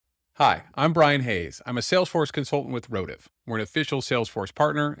Hi, I'm Brian Hayes. I'm a Salesforce consultant with Rotive. We're an official Salesforce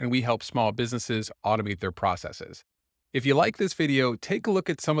partner, and we help small businesses automate their processes. If you like this video, take a look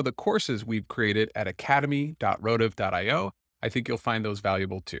at some of the courses we've created at academy.rotive.io. I think you'll find those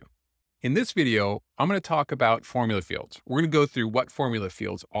valuable too. In this video, I'm going to talk about formula fields. We're going to go through what formula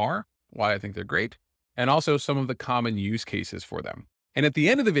fields are, why I think they're great, and also some of the common use cases for them. And at the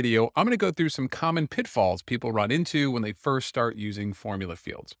end of the video, I'm going to go through some common pitfalls people run into when they first start using formula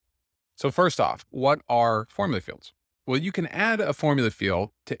fields. So first off, what are formula fields? Well, you can add a formula field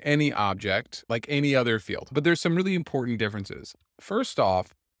to any object like any other field, but there's some really important differences. First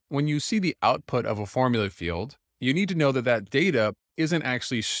off, when you see the output of a formula field, you need to know that that data isn't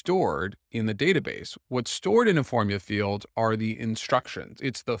actually stored in the database. What's stored in a formula field are the instructions.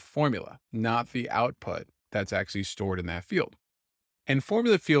 It's the formula, not the output that's actually stored in that field. And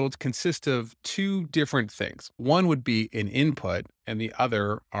formula fields consist of two different things. One would be an input, and the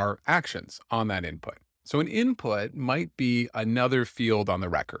other are actions on that input. So an input might be another field on the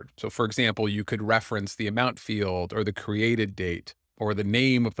record. So for example, you could reference the amount field or the created date or the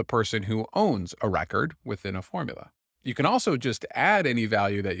name of the person who owns a record within a formula. You can also just add any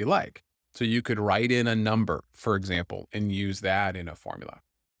value that you like. So you could write in a number, for example, and use that in a formula.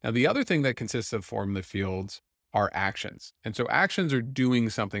 Now, the other thing that consists of formula fields are actions. And so actions are doing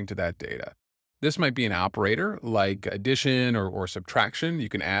something to that data. This might be an operator like addition or subtraction. You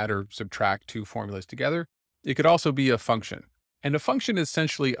can add or subtract two formulas together. It could also be a function. And a function is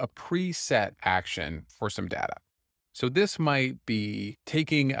essentially a preset action for some data. So this might be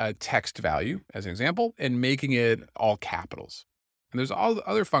taking a text value, as an example, and making it all capitals. And there's all the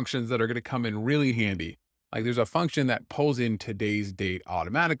other functions that are going to come in really handy. Like there's a function that pulls in today's date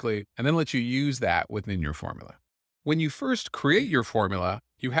automatically and then lets you use that within your formula. When you first create your formula,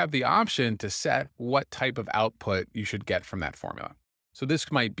 you have the option to set what type of output you should get from that formula. So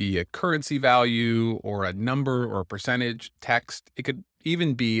this might be a currency value or a number or a percentage, text. It could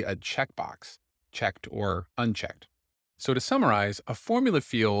even be a checkbox, checked or unchecked. So to summarize, a formula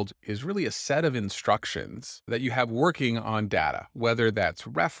field is really a set of instructions that you have working on data, whether that's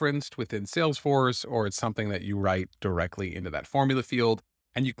referenced within Salesforce or it's something that you write directly into that formula field.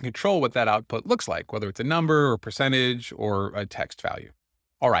 And you can control what that output looks like, whether it's a number or percentage or a text value.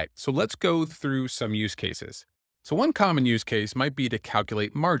 All right, so let's go through some use cases. So one common use case might be to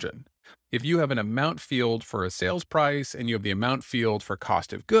calculate margin. If you have an amount field for a sales price and you have the amount field for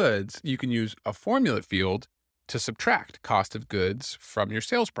cost of goods, you can use a formula field to subtract cost of goods from your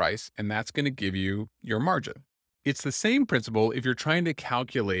sales price, and that's going to give you your margin. It's the same principle if you're trying to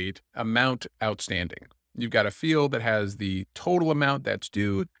calculate amount outstanding. You've got a field that has the total amount that's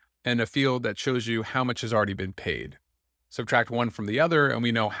due and a field that shows you how much has already been paid. Subtract one from the other and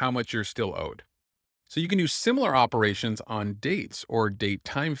we know how much you're still owed. So you can use similar operations on dates or date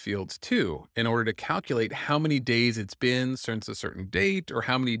time fields too, in order to calculate how many days it's been since a certain date or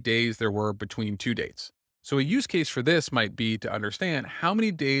how many days there were between two dates. So a use case for this might be to understand how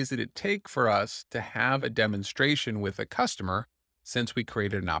many days did it take for us to have a demonstration with a customer since we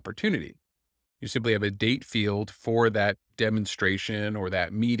created an opportunity. You simply have a date field for that demonstration or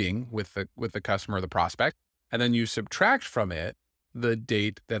that meeting with the customer or the prospect, and then you subtract from it the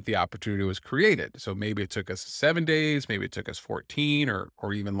date that the opportunity was created. So maybe it took us 7 days, maybe it took us 14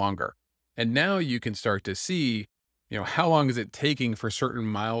 or even longer. And now you can start to see, how long is it taking for certain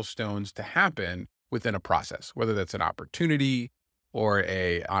milestones to happen within a process, whether that's an opportunity or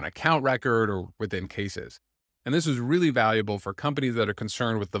on account record or within cases. And this is really valuable for companies that are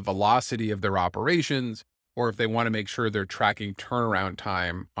concerned with the velocity of their operations, or if they want to make sure they're tracking turnaround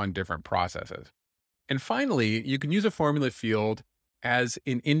time on different processes. And finally, you can use a formula field as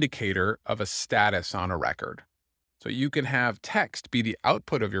an indicator of a status on a record. So you can have text be the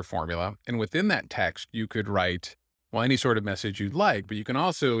output of your formula. And within that text, you could write, any sort of message you'd like, but you can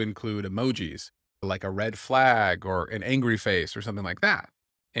also include emojis like a red flag or an angry face or something like that.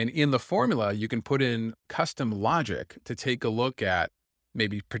 And in the formula, you can put in custom logic to take a look at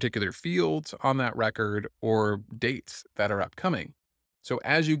maybe particular fields on that record or dates that are upcoming. So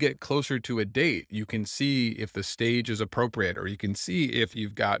as you get closer to a date, you can see if the stage is appropriate, or you can see if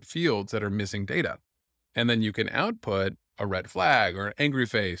you've got fields that are missing data. And then you can output a red flag or an angry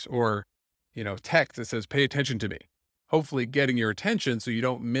face or, text that says, pay attention to me, hopefully getting your attention so you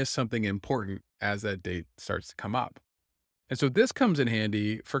don't miss something important as that date starts to come up. And so this comes in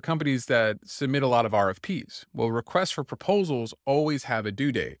handy for companies that submit a lot of RFPs. Well, requests for proposals always have a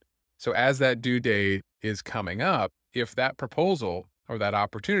due date. So as that due date is coming up, if that proposal or that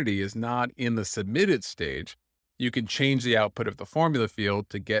opportunity is not in the submitted stage, you can change the output of the formula field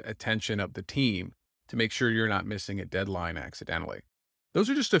to get attention of the team to make sure you're not missing a deadline accidentally. Those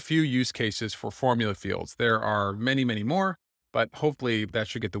are just a few use cases for formula fields. There are many, many more, but hopefully that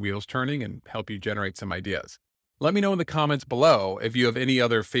should get the wheels turning and help you generate some ideas. Let me know in the comments below if you have any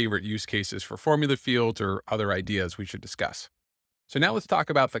other favorite use cases for formula fields or other ideas we should discuss. So now let's talk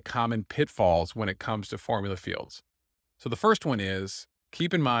about the common pitfalls when it comes to formula fields. So the first one is,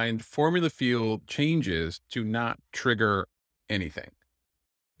 keep in mind formula field changes do not trigger anything.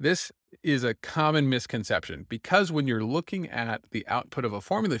 This is a common misconception because when you're looking at the output of a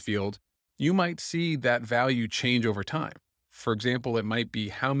formula field, you might see that value change over time. For example, it might be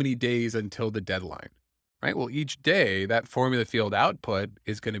how many days until the deadline, right? Well, each day that formula field output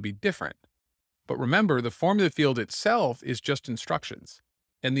is going to be different. But remember, the formula field itself is just instructions,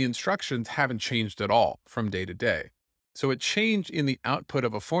 and the instructions haven't changed at all from day to day. So a change in the output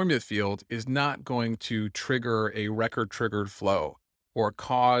of a formula field is not going to trigger a record-triggered flow or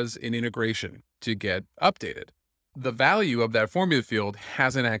cause an integration to get updated. The value of that formula field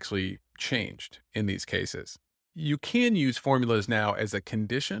hasn't actually changed in these cases. You can use formulas now as a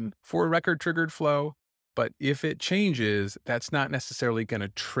condition for a record-triggered flow, but if it changes, that's not necessarily going to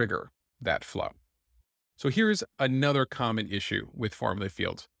trigger that flow. So here's another common issue with formula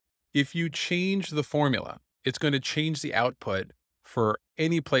fields. If you change the formula, it's going to change the output for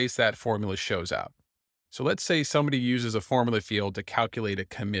any place that formula shows up. So let's say somebody uses a formula field to calculate a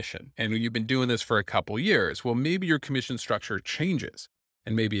commission, and you've been doing this for a couple years. Well, maybe your commission structure changes,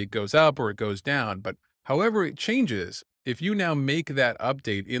 and maybe it goes up or it goes down. But however it changes, if you now make that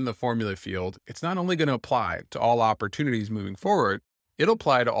update in the formula field, it's not only going to apply to all opportunities moving forward, it'll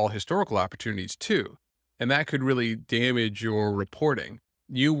apply to all historical opportunities too. And that could really damage your reporting.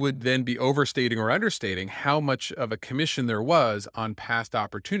 You would then be overstating or understating how much of a commission there was on past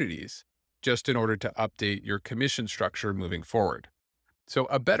opportunities, just in order to update your commission structure moving forward. So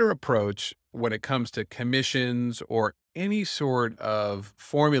a better approach when it comes to commissions or any sort of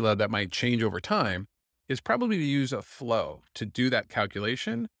formula that might change over time is probably to use a flow to do that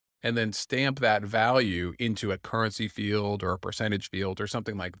calculation and then stamp that value into a currency field or a percentage field or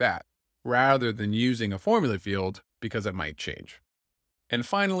something like that, rather than using a formula field because it might change. And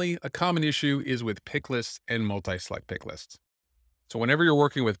finally, a common issue is with pick lists and multi-select pick lists. So whenever you're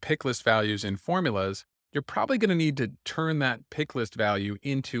working with pick list values in formulas, you're probably going to need to turn that pick list value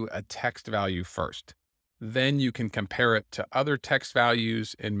into a text value first. Then you can compare it to other text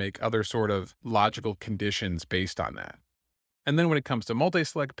values and make other sort of logical conditions based on that. And then when it comes to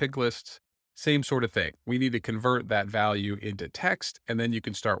multi-select pick lists, same sort of thing. We need to convert that value into text, and then you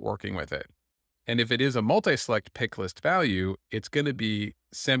can start working with it. And if it is a multi-select pick list value, it's going to be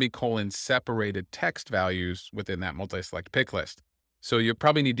semicolon separated text values within that multi-select pick list. So you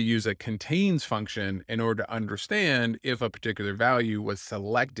probably need to use a contains function in order to understand if a particular value was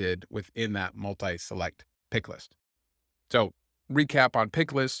selected within that multi-select pick list. So recap on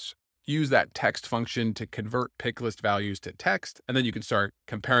pick lists, use that text function to convert pick list values to text, and then you can start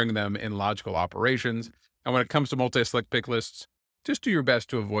comparing them in logical operations. And when it comes to multi-select pick lists, just do your best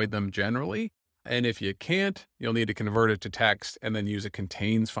to avoid them generally. And if you can't, you'll need to convert it to text and then use a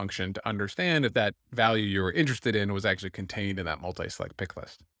contains function to understand if that value you were interested in was actually contained in that multi-select pick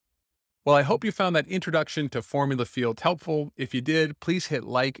list. Well, I hope you found that introduction to formula fields helpful. If you did, please hit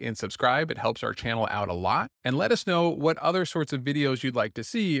like and subscribe. It helps our channel out a lot. And let us know what other sorts of videos you'd like to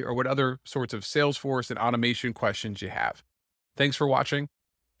see or what other sorts of Salesforce and automation questions you have. Thanks for watching,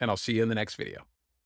 and I'll see you in the next video.